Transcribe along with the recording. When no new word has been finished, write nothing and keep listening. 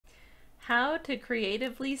how to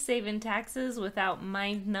creatively save in taxes without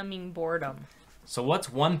mind-numbing boredom. So what's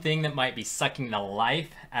one thing that might be sucking the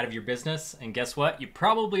life out of your business? And guess what? You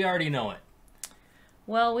probably already know it.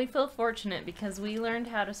 Well, we feel fortunate because we learned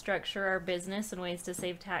how to structure our business and ways to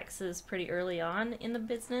save taxes pretty early on in the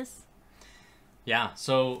business. Yeah,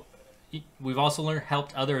 so we've also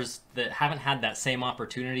helped others that haven't had that same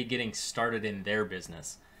opportunity getting started in their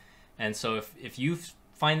business. And so if you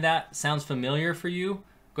find that sounds familiar for you,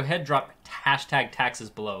 go ahead, drop hashtag taxes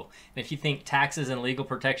below. And if you think taxes and legal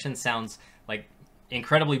protection sounds like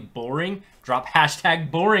incredibly boring, drop hashtag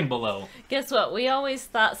boring below. Guess what? We always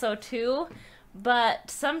thought so too, but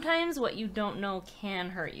sometimes what you don't know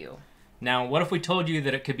can hurt you. Now, what if we told you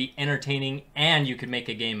that it could be entertaining and you could make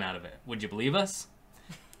a game out of it? Would you believe us?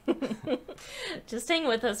 Just hang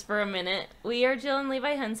with us for a minute. We are Jill and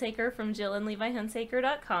Levi Hunsaker from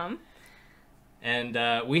jillandlevihunsaker.com.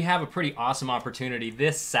 And we have a pretty awesome opportunity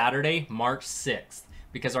this Saturday, March 6th,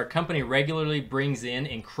 because our company regularly brings in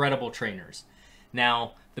incredible trainers.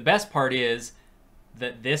 Now, the best part is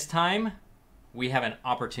that this time we have an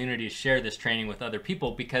opportunity to share this training with other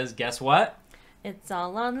people because guess what? It's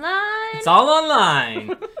all online. It's all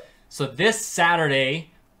online. So this Saturday,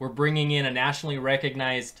 we're bringing in a nationally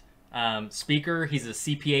recognized speaker. He's a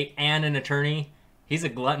CPA and an attorney. He's a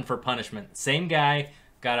glutton for punishment. Same guy,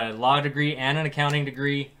 got a law degree and an accounting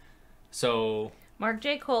degree. So Mark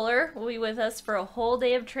J. Kohler will be with us for a whole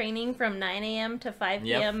day of training from 9 a.m. to 5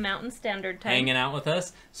 p.m. Mountain Standard Time. Hanging out with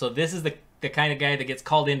us. So this is the kind of guy that gets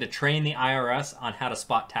called in to train the IRS on how to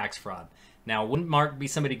spot tax fraud. Now, wouldn't Mark be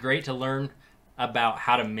somebody great to learn about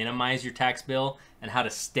how to minimize your tax bill and how to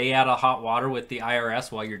stay out of hot water with the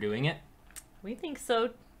IRS while you're doing it? We think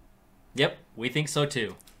so. Yep, we think so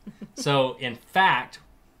too. So, in fact,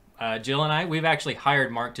 Jill and I, we've actually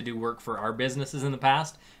hired Mark to do work for our businesses in the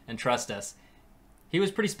past, and trust us, he was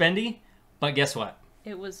pretty spendy, but guess what?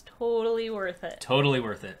 It was totally worth it. Totally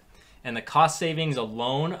worth it. And the cost savings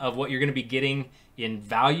alone of what you're going to be getting in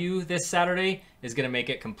value this Saturday is going to make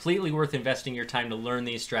it completely worth investing your time to learn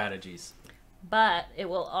these strategies. But it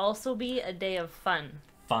will also be a day of fun.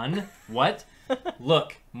 Fun? What?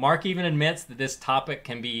 Look, Mark even admits that this topic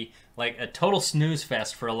can be like a total snooze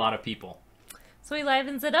fest for a lot of people. So he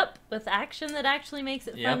livens it up with action that actually makes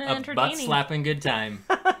it fun and entertaining. A butt-slapping good time.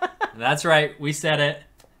 That's right, we said it.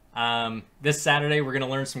 This Saturday, we're going to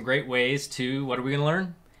learn some great ways to... What are we going to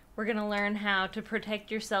learn? We're going to learn how to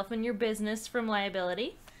protect yourself and your business from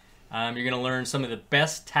liability. You're going to learn some of the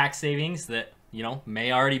best tax savings that, you know,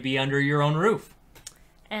 may already be under your own roof.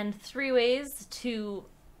 And 3 ways to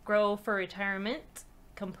grow for retirement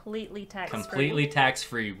completely tax-free. Completely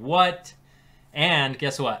tax-free. What? And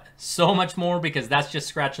guess what? So much more because that's just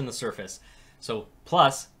scratching the surface. So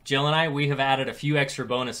plus, Jill and I, we have added a few extra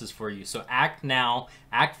bonuses for you. So act now,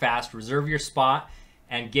 act fast, reserve your spot,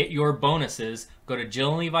 and get your bonuses. Go to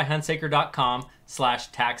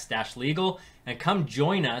jillandlevihunsaker.com/tax-legal and come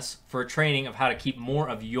join us for a training of how to keep more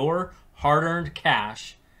of your hard-earned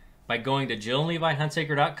cash by going to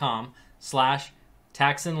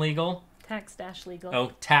jillandlevihunsaker.com/tax-and-legal. Tax-legal.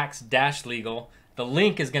 Oh, tax-legal. The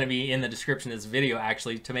link is going to be in the description of this video,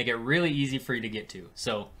 actually, to make it really easy for you to get to.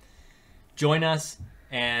 So join us.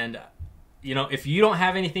 And, you know, if you don't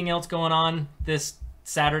have anything else going on this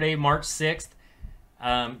Saturday, March 6th,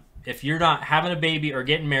 if you're not having a baby or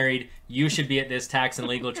getting married, you should be at this tax and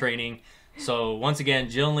legal training. So once again,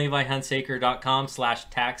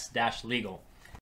 jillandlevihunsaker.com/tax-legal.